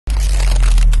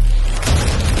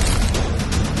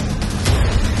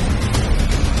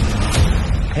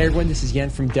Hey everyone, this is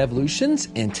Yan from Devolutions,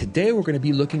 and today we're going to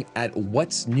be looking at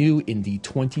what's new in the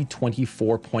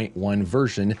 2024.1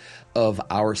 version of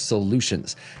our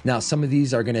solutions. Now, some of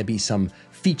these are going to be some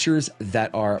features that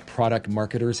our product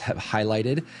marketers have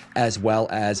highlighted, as well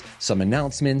as some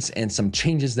announcements and some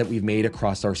changes that we've made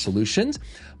across our solutions.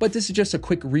 But this is just a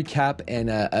quick recap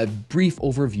and a brief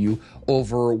overview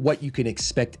over what you can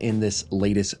expect in this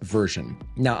latest version.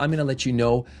 Now, I'm going to let you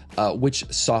know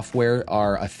which software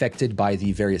are affected by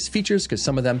the various features, because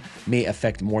some of them may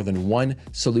affect more than one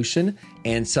solution,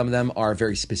 and some of them are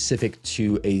very specific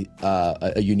to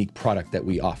a unique product that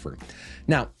we offer.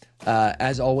 Now,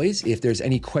 as always, if there's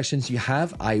any questions you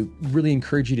have, I really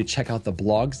encourage you to check out the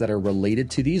blogs that are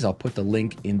related to these. I'll put the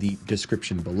link in the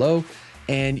description below.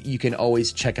 And you can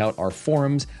always check out our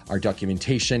forums, our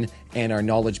documentation, and our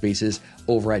knowledge bases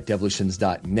over at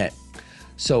devolutions.net.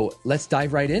 So let's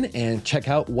dive right in and check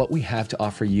out what we have to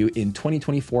offer you in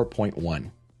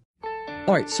 2024.1.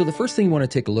 All right, so the first thing you want to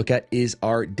take a look at is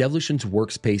our Devolutions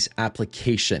Workspace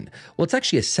application. Well, it's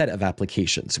actually a set of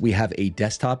applications. We have a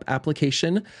desktop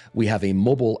application, we have a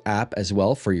mobile app as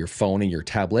well for your phone and your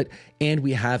tablet, and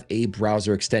we have a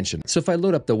browser extension. So if I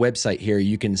load up the website here,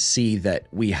 you can see that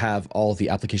we have all the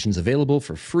applications available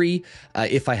for free.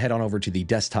 If I head on over to the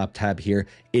desktop tab here,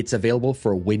 it's available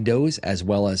for Windows as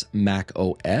well as Mac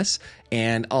OS,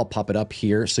 and I'll pop it up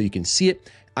here so you can see it.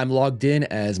 I'm logged in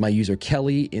as my user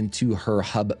Kelly into her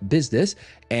hub business,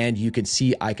 and you can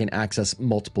see I can access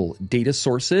multiple data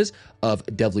sources of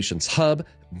Devolutions Hub,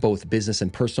 both business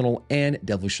and personal, and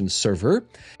Devolutions Server.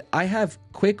 I have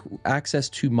quick access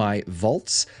to my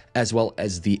vaults as well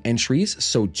as the entries,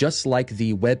 so just like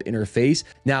the web interface.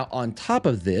 Now, on top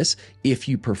of this, if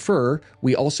you prefer,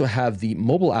 we also have the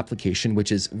mobile application,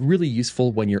 which is really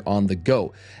useful when you're on the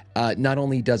go. Not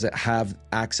only does it have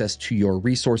access to your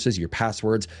resources, your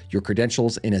passwords, your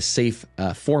credentials in a safe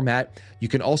format, you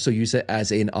can also use it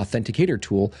as an authenticator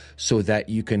tool so that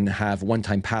you can have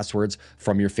one-time passwords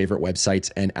from your favorite websites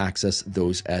and access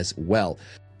those as well.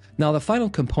 Now, the final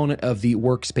component of the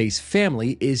Workspace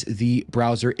family is the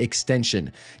browser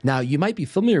extension. Now, you might be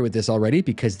familiar with this already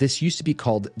because this used to be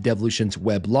called Devolutions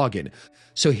Web Login.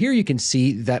 So here you can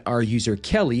see that our user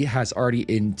Kelly has already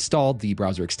installed the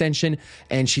browser extension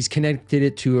and she's connected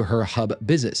it to her Hub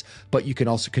Business. But you can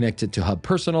also connect it to Hub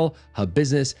Personal, Hub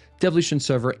Business, Devolutions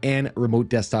Server, and Remote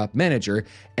Desktop Manager,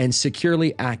 and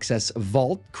securely access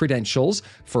Vault credentials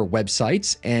for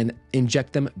websites and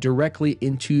inject them directly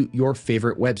into your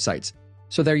favorite websites.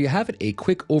 So there you have it, a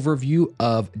quick overview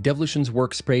of Devolutions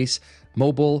Workspace,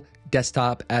 mobile,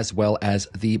 desktop, as well as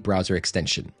the browser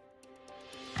extension.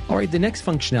 All right, the next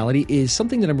functionality is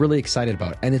something that I'm really excited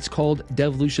about, and it's called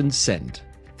Devolutions Send.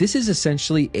 This is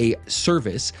essentially a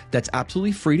service that's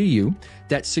absolutely free to you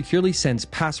that securely sends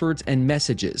passwords and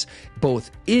messages,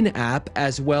 both in-app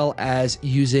as well as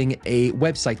using a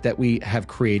website that we have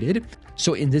created.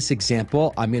 So in this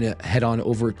example, I'm going to head on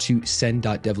over to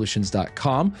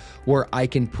send.devolutions.com, where I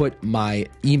can put my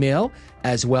email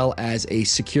as well as a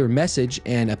secure message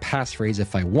and a passphrase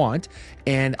if I want,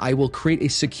 and I will create a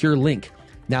secure link.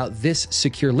 Now, this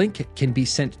secure link can be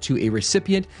sent to a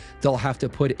recipient. They'll have to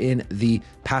put in the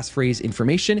passphrase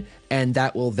information, and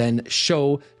that will then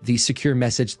show the secure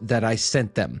message that I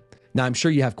sent them. Now, I'm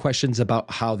sure you have questions about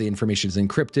how the information is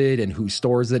encrypted and who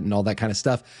stores it and all that kind of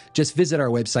stuff. Just visit our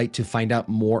website to find out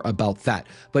more about that.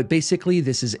 But basically,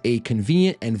 this is a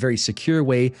convenient and very secure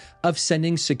way of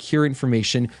sending secure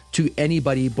information to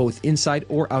anybody, both inside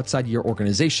or outside your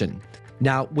organization.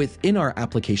 Now, within our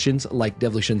applications like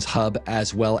Devolutions Hub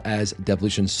as well as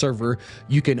Devolutions Server,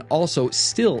 you can also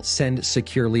still send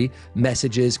securely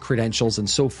messages, credentials, and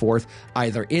so forth,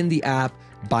 either in the app,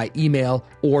 by email,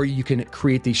 or you can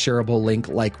create the shareable link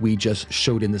like we just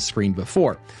showed in the screen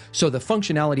before. So the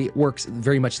functionality works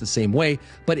very much the same way,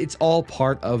 but it's all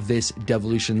part of this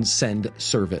Devolutions Send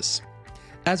service.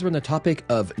 As we're on the topic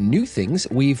of new things,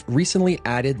 we've recently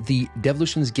added the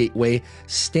Devolutions Gateway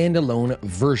standalone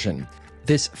version.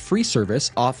 This free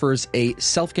service offers a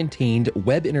self-contained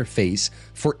web interface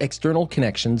for external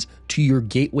connections to your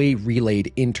gateway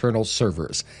relayed internal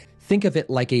servers. Think of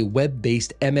it like a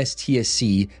web-based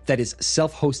MSTSC that is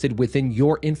self-hosted within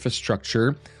your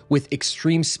infrastructure with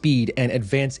extreme speed and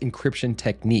advanced encryption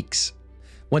techniques.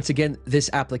 Once again, this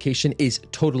application is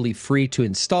totally free to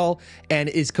install and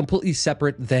is completely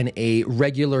separate than a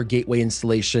regular gateway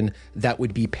installation that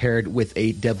would be paired with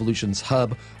a Devolutions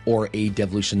Hub or a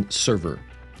Devolutions Server.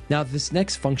 Now, this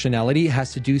next functionality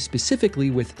has to do specifically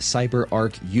with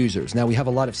CyberArk users. Now, we have a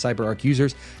lot of CyberArk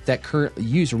users that currently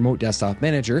use Remote Desktop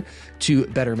Manager to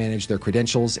better manage their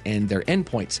credentials and their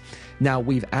endpoints. Now,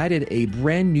 we've added a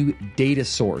brand new data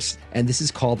source, and this is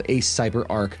called a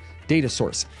CyberArk data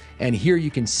source. And here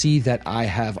you can see that I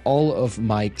have all of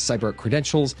my CyberArk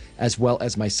credentials as well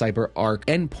as my CyberArk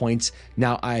endpoints.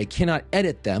 Now, I cannot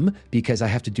edit them because I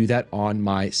have to do that on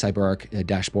my CyberArk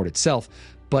dashboard itself,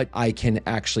 but I can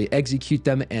actually execute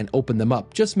them and open them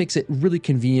up. Just makes it really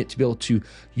convenient to be able to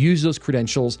use those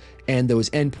credentials and those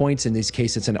endpoints. In this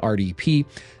case, it's an RDP,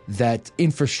 that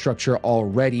infrastructure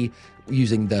already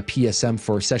using the PSM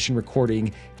for session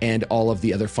recording and all of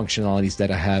the other functionalities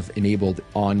that I have enabled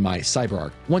on my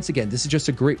CyberArk. Once again, this is just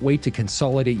a great way to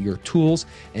consolidate your tools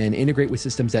and integrate with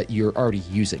systems that you're already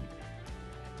using.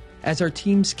 As our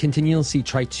teams continuously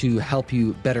try to help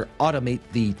you better automate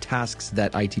the tasks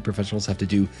that IT professionals have to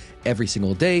do every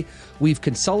single day, we've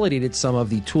consolidated some of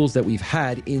the tools that we've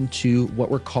had into what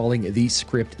we're calling the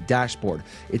script dashboard.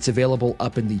 It's available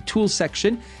up in the tools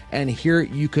section, and here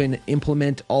you can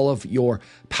implement all of your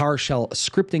PowerShell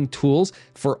scripting tools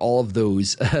for all of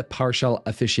those PowerShell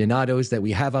aficionados that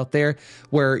we have out there,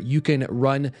 where you can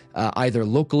run either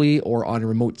locally or on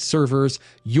remote servers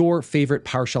your favorite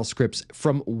PowerShell scripts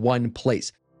from one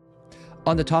place.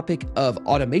 On the topic of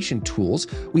automation tools,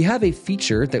 we have a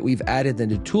feature that we've added in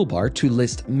the toolbar to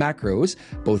list macros,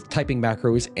 both typing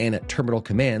macros and terminal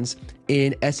commands,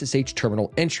 in SSH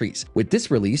terminal entries. With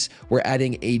this release, we're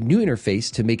adding a new interface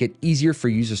to make it easier for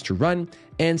users to run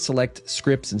and select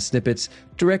scripts and snippets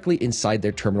directly inside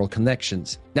their terminal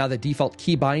connections. Now, the default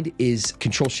keybind is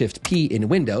Control-Shift-P in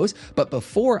Windows, but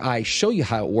before I show you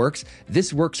how it works,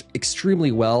 this works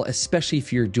extremely well, especially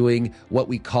if you're doing what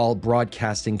we call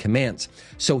broadcasting commands.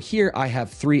 So here I have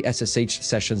 3 SSH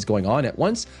sessions going on at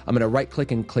once. I'm going to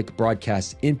right-click and click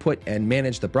Broadcast Input and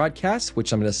manage the broadcast,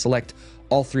 which I'm going to select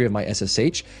all 3 of my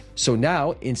SSH. So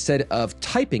now, instead of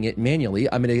typing it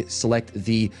manually, I'm going to select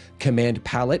the command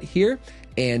palette here,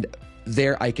 and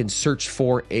there I can search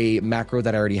for a macro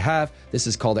that I already have. This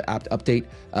is called an apt update,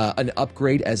 an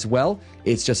upgrade as well.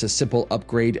 It's just a simple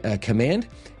upgrade command.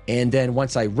 And then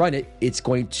once I run it, it's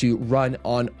going to run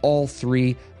on all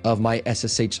 3 of my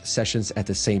SSH sessions at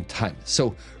the same time.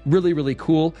 So really, really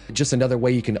cool. Just another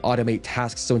way you can automate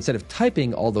tasks. So instead of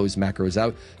typing all those macros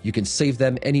out, you can save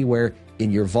them anywhere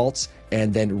in your vaults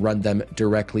and then run them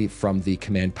directly from the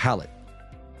command palette.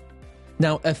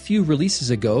 Now, a few releases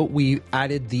ago, we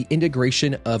added the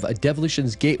integration of a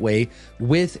Devolutions Gateway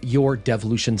with your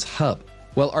Devolutions Hub.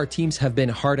 Well, our teams have been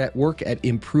hard at work at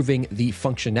improving the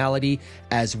functionality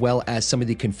as well as some of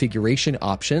the configuration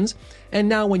options. And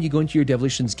now when you go into your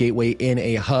Devolutions Gateway in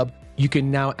a hub, you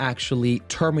can now actually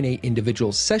terminate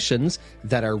individual sessions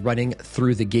that are running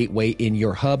through the gateway in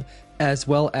your hub, as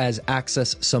well as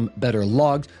access some better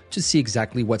logs to see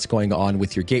exactly what's going on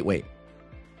with your gateway.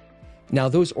 Now,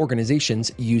 those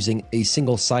organizations using a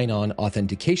single sign-on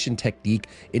authentication technique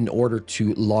in order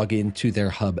to log into their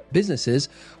hub businesses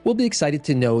will be excited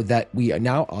to know that we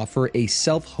now offer a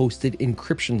self-hosted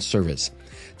encryption service.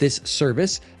 This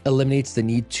service eliminates the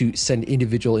need to send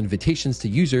individual invitations to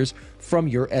users from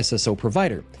your SSO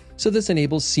provider. So this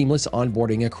enables seamless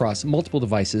onboarding across multiple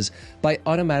devices by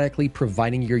automatically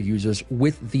providing your users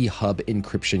with the hub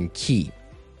encryption key.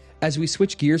 As we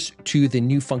switch gears to the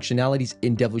new functionalities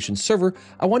in Devolutions Server,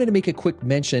 I wanted to make a quick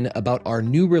mention about our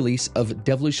new release of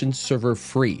Devolutions Server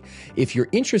Free. If you're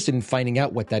interested in finding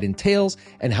out what that entails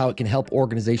and how it can help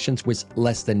organizations with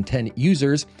less than 10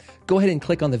 users, go ahead and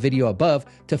click on the video above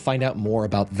to find out more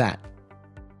about that.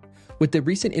 With the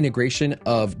recent integration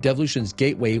of Devolutions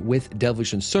Gateway with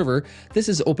Devolutions Server, this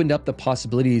has opened up the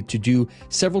possibility to do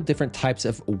several different types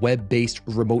of web-based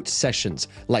remote sessions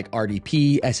like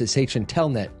RDP, SSH, and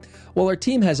Telnet. Well, our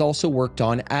team has also worked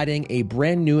on adding a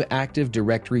brand new Active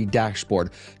Directory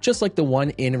dashboard, just like the one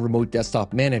in Remote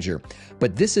Desktop Manager,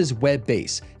 but this is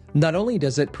web-based. Not only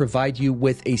does it provide you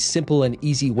with a simple and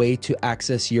easy way to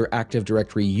access your Active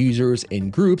Directory users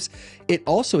and groups, it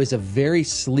also is a very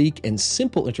sleek and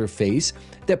simple interface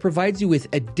that provides you with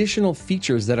additional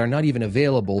features that are not even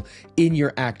available in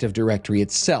your Active Directory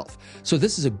itself. So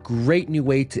this is a great new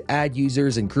way to add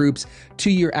users and groups to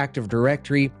your Active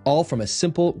Directory, all from a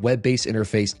simple web-based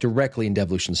interface directly in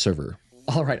Devolutions Server.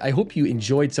 All right, I hope you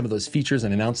enjoyed some of those features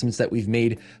and announcements that we've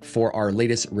made for our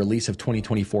latest release of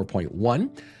 2024.1.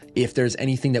 If there's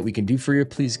anything that we can do for you,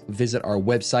 please visit our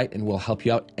website and we'll help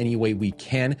you out any way we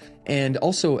can. And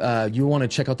also, you want to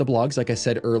check out the blogs, like I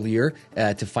said earlier,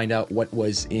 to find out what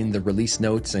was in the release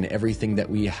notes and everything that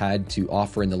we had to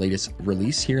offer in the latest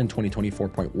release here in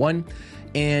 2024.1.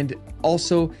 And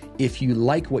also, if you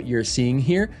like what you're seeing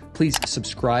here, please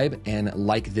subscribe and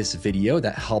like this video.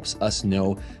 That helps us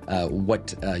know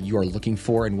what you are looking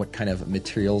for and what kind of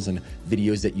materials and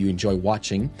videos that you enjoy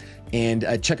watching. And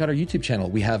check out our YouTube channel.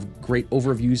 We have great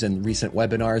overviews and recent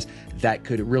webinars that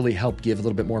could really help give a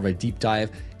little bit more of a deep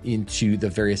dive into the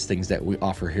various things that we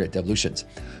offer here at Devolutions.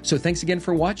 So thanks again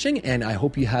for watching, and I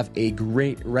hope you have a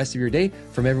great rest of your day.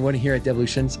 From everyone here at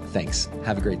Devolutions, thanks.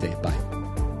 Have a great day. Bye.